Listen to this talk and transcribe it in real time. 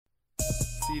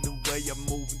way I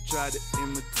move and try to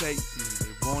imitate me.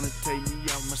 They wanna take me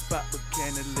out my spot but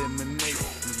can't eliminate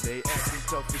me. They acting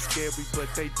tough and scary but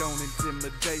they don't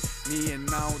intimidate me. And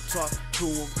I don't talk to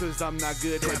them cause I'm not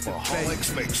good at debate.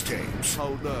 Mixtapes.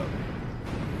 Hold up.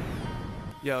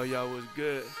 Yo, what's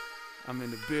good? I'm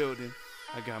in the building.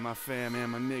 I got my fam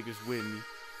and my niggas with me.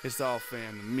 It's all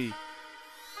fam to me.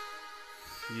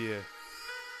 Yeah.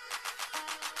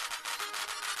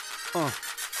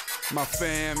 My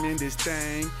fam in this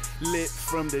thing, lit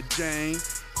from the Jane.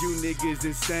 You niggas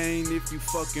insane if you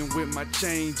fucking with my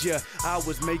change, yeah. I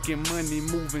was making money,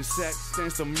 moving sacks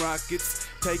and some rockets.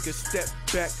 Take a step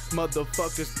back,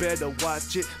 motherfuckers better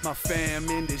watch it. My fam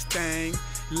in this thing,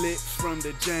 lit from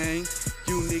the Jane.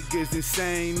 You niggas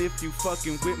insane if you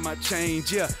fucking with my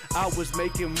change, yeah. I was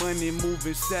making money,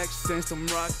 moving sacks and some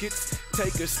rockets.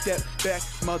 Take a step back,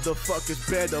 motherfuckers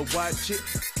better watch it.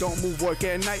 Don't move work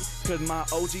at night, cause my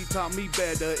OG taught me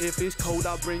better. If it's cold,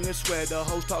 I'll bring a sweater.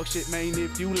 Hoes talk shit, man,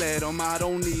 if you let them. I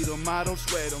don't need them, I don't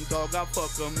sweat them. Dog, I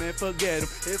fuck them and forget them.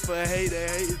 If a hater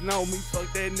hates on me,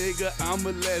 fuck that nigga,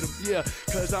 I'ma let him, yeah.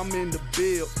 Cause I'm in the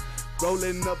build,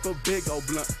 rolling up a big old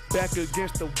blunt, back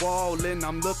against the wall, and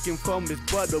I'm looking for Miss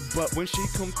Butter. But when she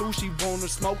come through, she wanna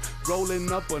smoke,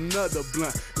 rolling up another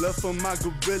blunt. Love for my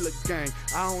gorilla gang,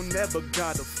 I don't never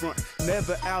got a front,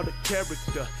 never out of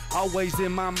character, always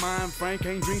in my mind frame.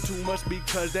 Can't drink too much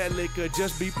because that liquor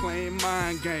just be playing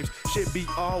mind games. Shit be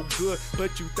all good,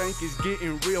 but you think it's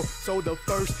getting real. So the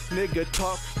first nigga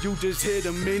talk, you just hit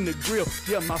him in the grill.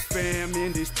 Yeah, my fam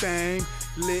in this thing,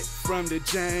 lit from the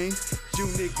Jane. You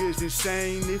niggas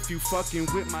insane if you fucking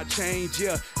with my change,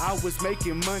 yeah. I was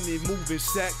making money, moving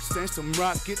sacks and some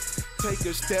rockets. Take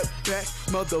a step back,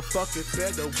 motherfuckers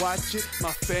better watch it.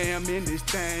 My fam in this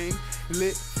thing,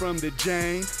 lit from the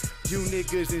Jane. You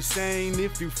niggas insane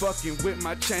if you fucking with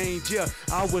my change, yeah.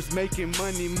 I was making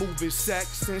money, moving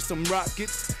sacks and some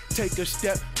rockets. Take a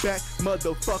step back,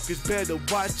 motherfuckers better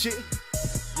watch it,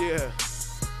 yeah.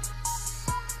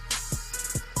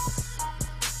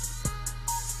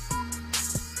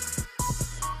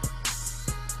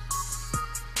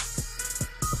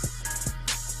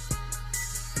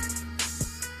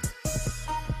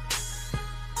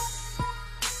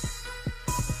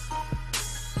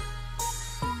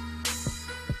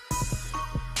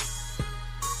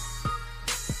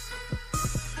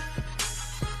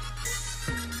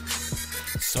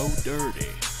 So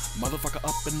dirty, motherfucker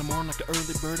up in the morning like the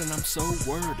early bird, and I'm so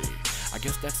wordy. I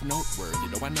guess that's noteworthy,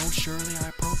 though I know surely I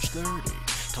approached 30.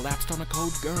 Collapsed on a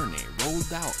cold gurney, rolled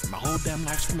out, my whole damn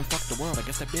life screaming fuck the world. I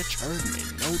guess that bitch heard me,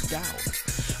 no doubt.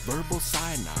 Verbal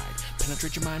cyanide,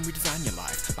 penetrate your mind, redesign your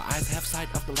life. My eyes have sight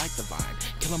of the light divine,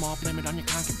 kill them all, blame it on your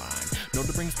concubine. Know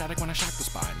to bring static when I shock the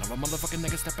spine of a motherfucking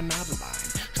nigga stepping out of line.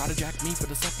 Try to jack me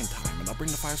for the second time, and I'll bring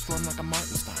the firestorm like a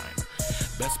Martinstein.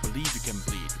 Best believe you can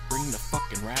bleed, bring the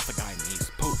fucking wrath a guy needs.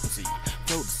 Potency,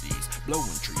 throat disease,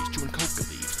 blowing trees, chewing coca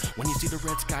leaves. When you see the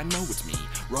red sky, know it's me,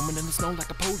 roaming in the snow like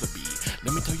a polar bee.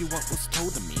 Let me tell you what was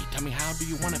told to me, tell me how do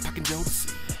you want it, fucking Jodeci.